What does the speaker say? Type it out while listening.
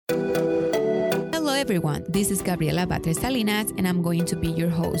everyone, this is Gabriela Batres Salinas and I'm going to be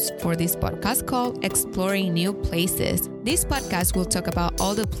your host for this podcast called Exploring New Places. This podcast will talk about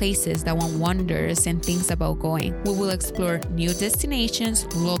all the places that one wonders and thinks about going. We will explore new destinations,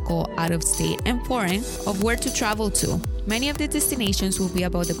 local, out-of-state, and foreign, of where to travel to. Many of the destinations will be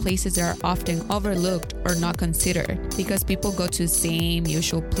about the places that are often overlooked or not considered because people go to the same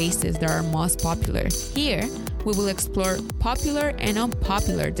usual places that are most popular. Here, we will explore popular and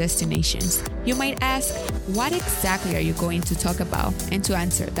unpopular destinations. You might ask, what exactly are you going to talk about? And to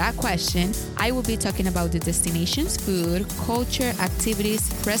answer that question, I will be talking about the destinations, food, culture,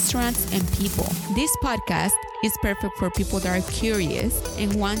 activities, restaurants, and people. This podcast is perfect for people that are curious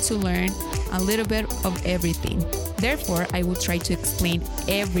and want to learn a little bit of everything. Therefore, I will try to explain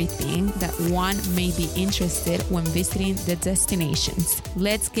everything that one may be interested when visiting the destinations.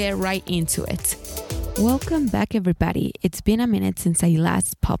 Let's get right into it. Welcome back, everybody. It's been a minute since I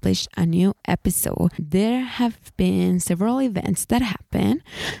last published a new episode. There have been several events that happened,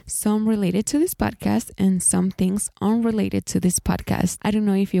 some related to this podcast and some things unrelated to this podcast. I don't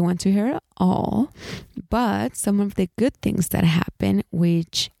know if you want to hear it all, but some of the good things that happened,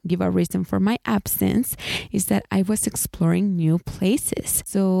 which give a reason for my absence, is that I was exploring new places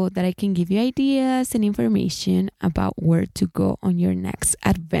so that I can give you ideas and information about where to go on your next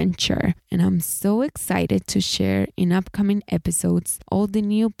adventure. And I'm so excited to share in upcoming episodes all the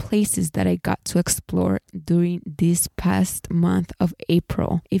new places that I got to explore during this past month of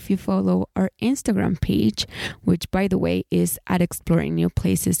April. If you follow our Instagram page, which by the way is at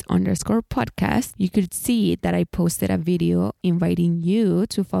exploringnewplaces_podcast, you could see that I posted a video inviting you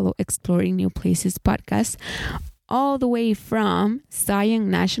to follow Exploring New Places podcast all the way from Zion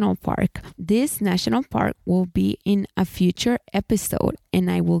National Park. This national park will be in a future episode, and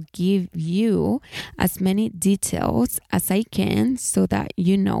I will give you as many details as I can so that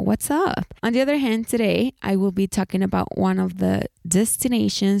you know what's up. On the other hand, today I will be talking about one of the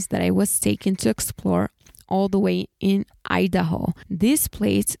destinations that I was taken to explore all the way in Idaho. This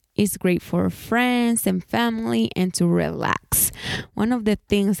place is great for friends and family and to relax. One of the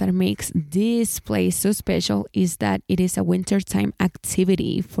things that makes this place so special is that it is a wintertime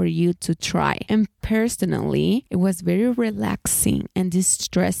activity for you to try. And personally, it was very relaxing and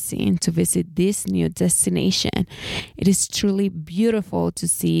distressing to visit this new destination. It is truly beautiful to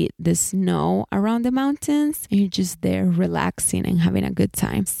see the snow around the mountains and you're just there relaxing and having a good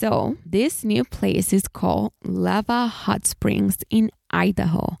time. So this new place is called Lava Hot Springs in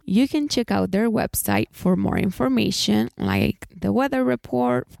Idaho. You can check out their website for more information, like the weather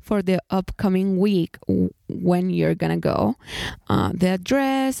report for the upcoming week when you're gonna go, the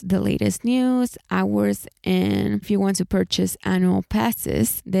address, the latest news, hours, and if you want to purchase annual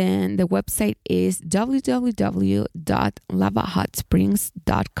passes, then the website is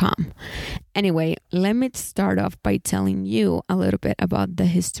www.lavahot.springs.com. Anyway, let me start off by telling you a little bit about the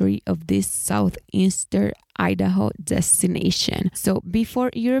history of this southeastern Idaho destination. So before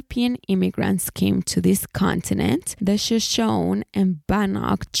European immigrants came to this continent, the Shoshone and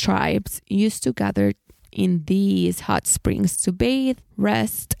Bannock tribes used to gather in these hot springs to bathe,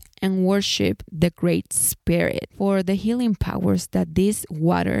 rest, and worship the Great Spirit for the healing powers that this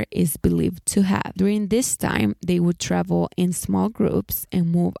water is believed to have. During this time, they would travel in small groups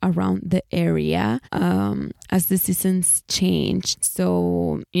and move around the area as the seasons changed.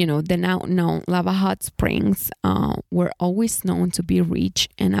 So, the now known Lava Hot Springs were always known to be rich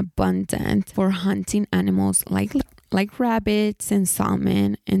and abundant for hunting animals like rabbits and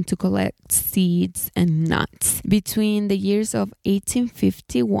salmon and to collect seeds and nuts. Between the years of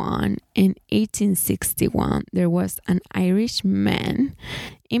 1851 and 1861, there was an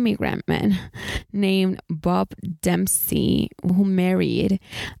immigrant man named Bob Dempsey who married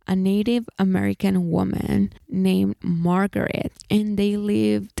a Native American woman named Margaret, and they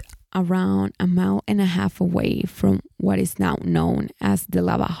lived around 1.5 miles away from what is now known as the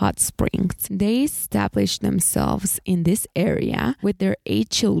Lava Hot Springs. They established themselves in this area with their 8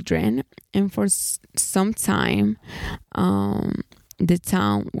 children, and for some time, the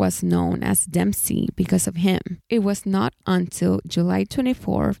town was known as Dempsey because of him. It was not until July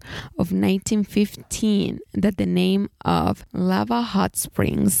 24th of 1915 that the name of Lava Hot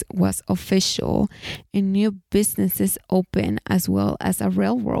Springs was official and new businesses opened, as well as a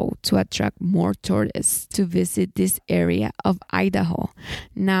railroad to attract more tourists to visit this area of Idaho.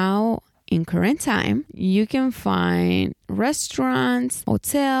 Now, in current time, you can find restaurants,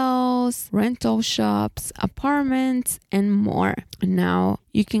 hotels, rental shops, apartments, and more. Now,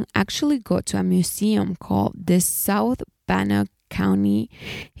 you can actually go to a museum called the South Bannock County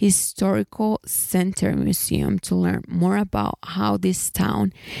Historical Center Museum to learn more about how this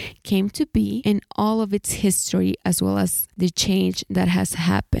town came to be and all of its history, as well as the change that has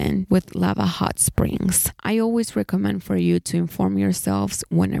happened with Lava Hot Springs. I always recommend for you to inform yourselves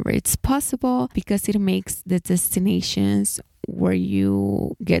whenever it's possible, because it makes the destinations where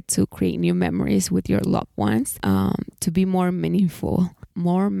you get to create new memories with your loved ones to be more meaningful,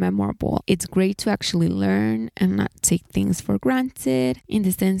 more memorable. It's great to actually learn and not take things for granted, in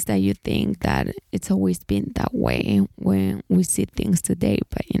the sense that you think that it's always been that way when we see things today.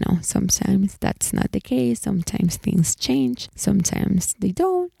 But sometimes that's not the case. Sometimes things change. Sometimes they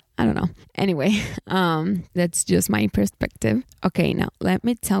don't. I don't know. Anyway, that's just my perspective. Okay, now let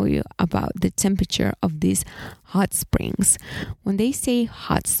me tell you about the temperature of these hot springs. When they say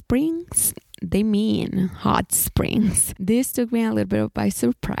hot springs, they mean hot springs. This took me a little bit by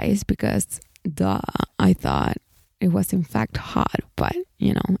surprise because I thought it was in fact hot, but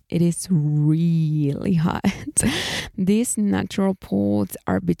it is really hot. These natural pools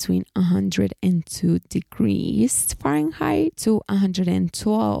are between 102 degrees Fahrenheit to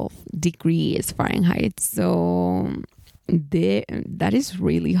 112 degrees Fahrenheit. So that is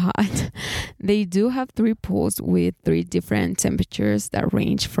really hot. They do have 3 pools with 3 different temperatures that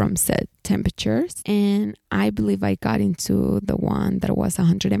range from set temperatures, and I believe I got into the one that was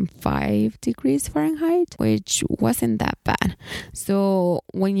 105 degrees Fahrenheit, which wasn't that bad. So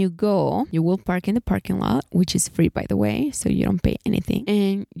when you go, you will park in the parking lot, which is free, by the way, so you don't pay anything,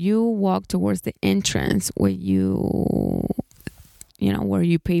 and you walk towards the entrance where where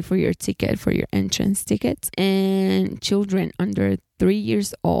you pay for your ticket, for your entrance tickets. And children under 3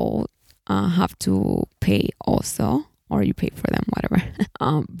 years old have to pay also, or you pay for them, whatever.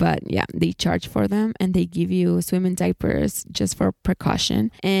 But yeah, they charge for them, and they give you swimming diapers just for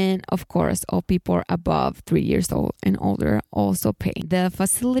precaution. And of course, all people above 3 years old and older also pay. The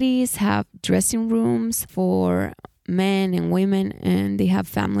facilities have dressing rooms for men and women, and they have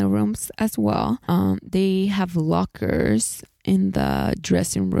family rooms as well. They have lockers in the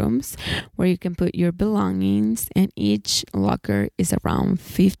dressing rooms where you can put your belongings, and each locker is around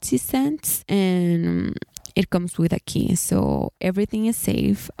 50 cents, and it comes with a key, so everything is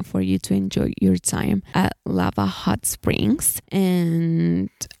safe for you to enjoy your time at Lava Hot Springs. And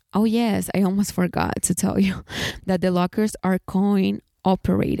oh yes, I almost forgot to tell you that the lockers are coin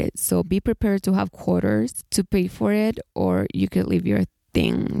operated, so be prepared to have quarters to pay for it, or you could leave your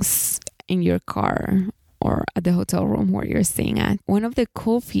things in your car or at the hotel room where you're staying at. One of the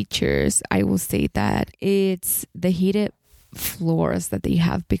cool features, I will say, that it's the heated floors that they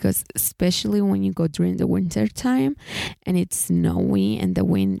have, because especially when you go during the winter time and it's snowy and the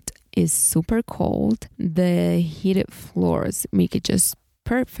wind is super cold, the heated floors make it just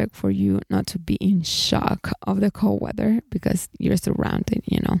perfect for you not to be in shock of the cold weather, because you're surrounded,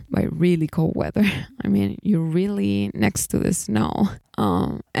 by really cold weather. I mean, you're really next to the snow.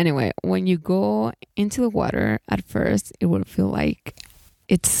 Anyway, when you go into the water, at first, it will feel like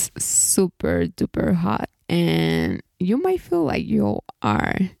it's super duper hot, and you might feel like you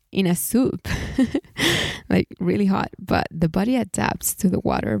are in a soup, like really hot, but the body adapts to the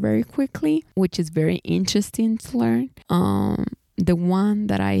water very quickly, which is very interesting to learn. The one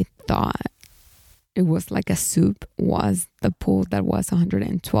that I thought it was like a soup was the pool that was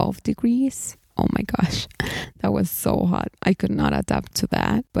 112 degrees. Oh my gosh, that was so hot. I could not adapt to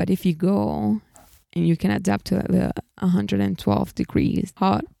that. But if you go and you can adapt to the 112 degrees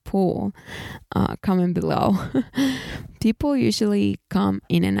hot pool, comment below. People usually come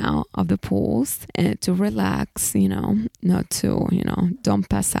in and out of the pools to relax, not to, don't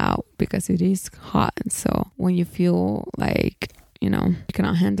pass out, because it is hot. So when you feel like, you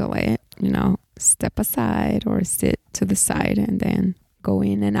cannot handle it, step aside or sit to the side and then go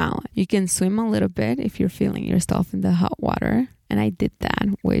in and out. You can swim a little bit if you're feeling yourself in the hot water. And I did that,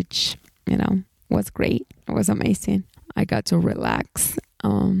 which, was great. It was amazing. I got to relax.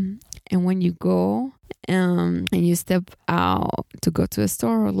 And when you go and you step out to go to a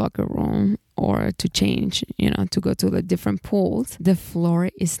store or locker room or to change, to go to the different pools, the floor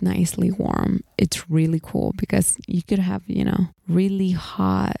is nicely warm. It's really cool because you could have, really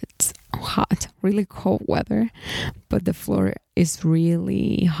really cold weather, but the floor is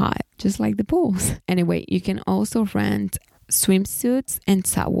really hot, just like the pools. Anyway, you can also rent swimsuits and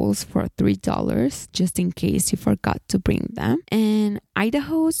towels for $3 just in case you forgot to bring them. And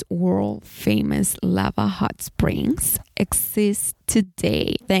Idaho's world famous lava hot springs exist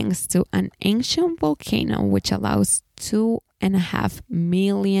today thanks to an ancient volcano which allows 2 1.5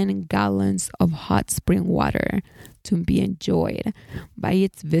 million gallons of hot spring water to be enjoyed by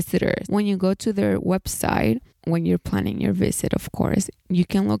its visitors. When you go to their website, when you're planning your visit, of course, you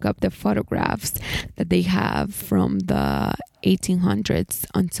can look up the photographs that they have from the 1800s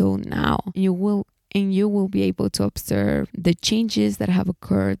until now. You will be able to observe the changes that have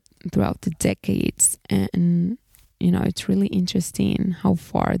occurred throughout the decades. And it's really interesting how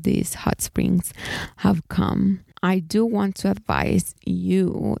far these hot springs have come. I do want to advise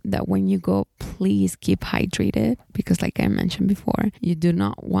you that when you go, please keep hydrated, because like I mentioned before, you do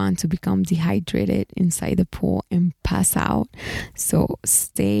not want to become dehydrated inside the pool and pass out. So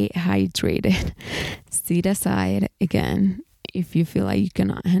stay hydrated. Sit aside again if you feel like you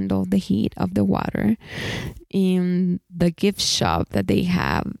cannot handle the heat of the water. In the gift shop that they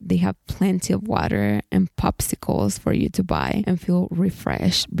have plenty of water and popsicles for you to buy and feel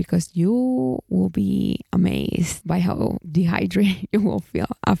refreshed, because you will be amazed by how dehydrated you will feel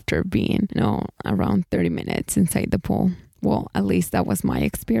after being, around 30 minutes inside the pool. Well, at least that was my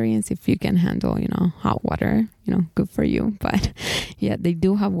experience. If you can handle, hot water, good for you. But yeah, they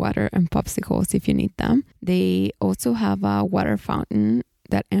do have water and popsicles if you need them. They also have a water fountain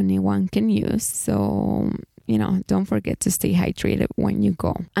that anyone can use. So, don't forget to stay hydrated when you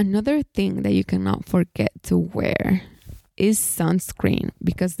go. Another thing that you cannot forget to wear is sunscreen,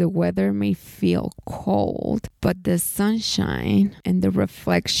 because the weather may feel cold, but the sunshine and the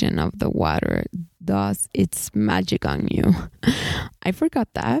reflection of the water does its magic on you. I forgot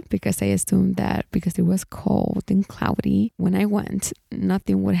that because I assumed that because it was cold and cloudy when I went,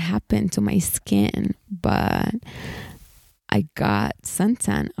 nothing would happen to my skin, but I got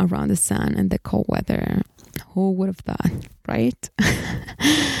suntan around the sun and the cold weather. Who would have thought, right?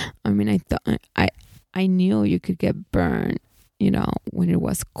 I mean, I knew you could get burned, when it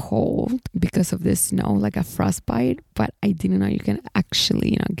was cold because of the snow, like a frostbite, but I didn't know you can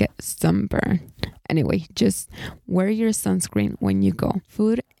actually, get sunburn. Anyway, just wear your sunscreen when you go.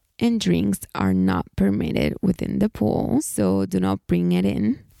 Food and drinks are not permitted within the pool, so do not bring it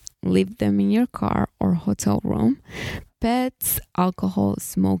in. Leave them in your car or hotel room. Pets, alcohol,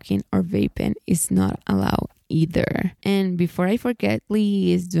 smoking, or vaping is not allowed either. And before I forget,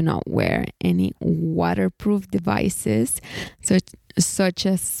 please do not wear any waterproof devices such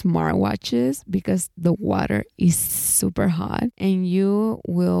as smartwatches, because the water is super hot and you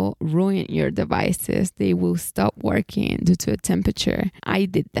will ruin your devices. They will stop working due to a temperature. I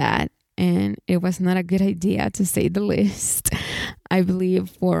did that, and it was not a good idea, to say the least. I believe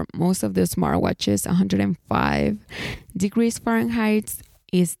for most of the smartwatches, 105 degrees Fahrenheit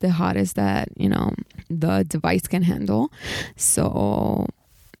is the hottest that, the device can handle. So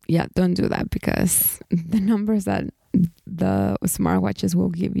yeah, don't do that, because the numbers that the smartwatches will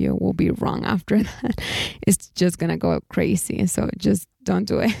give you will be wrong after that. It's just gonna go crazy. So just don't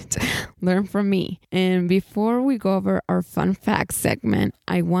do it. Learn from me. And before we go over our fun facts segment,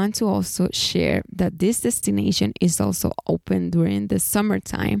 I want to also share that this destination is also open during the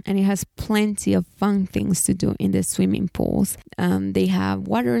summertime, and it has plenty of fun things to do in the swimming pools. They have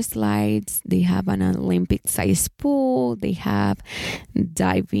water slides, they have an Olympic-sized pool, they have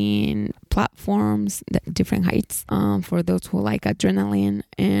diving platforms, different heights for those who like adrenaline,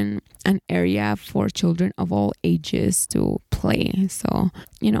 and an area for children of all ages to play. So,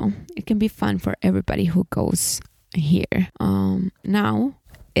 it can be fun for everybody who goes here. Now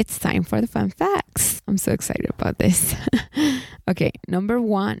it's time for the fun facts. I'm so excited about this. Okay, number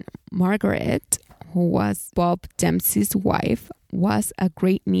 1, Margaret, who was Bob Dempsey's wife, was a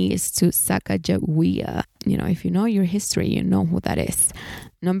great niece to Sacagawea. If you know your history, you know who that is.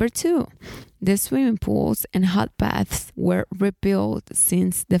 Number 2, the swimming pools and hot baths were rebuilt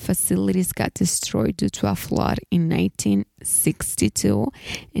since the facilities got destroyed due to a flood in 1962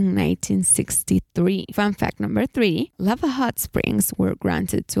 and 1963. Fun fact number 3, lava hot springs were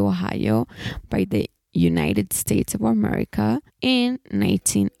granted to Ohio by the United States of America in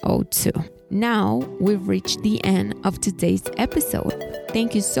 1902. Now we've reached the end of today's episode.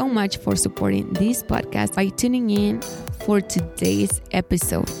 Thank you so much for supporting this podcast by tuning in for today's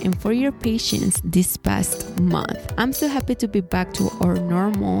episode and for your patience this past month. I'm so happy to be back to our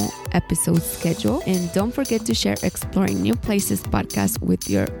normal episode schedule. And don't forget to share Exploring New Places podcast with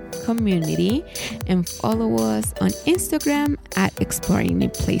your community, and follow us on Instagram at Exploring New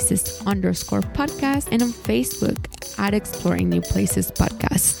Places _podcast, and on Facebook at Exploring New Places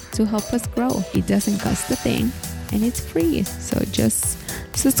podcast to help us grow. It doesn't cost a thing and it's free. So just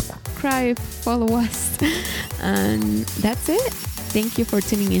subscribe, follow us, and that's it. Thank you for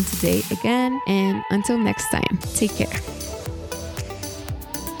tuning in today again, and until next time, take care.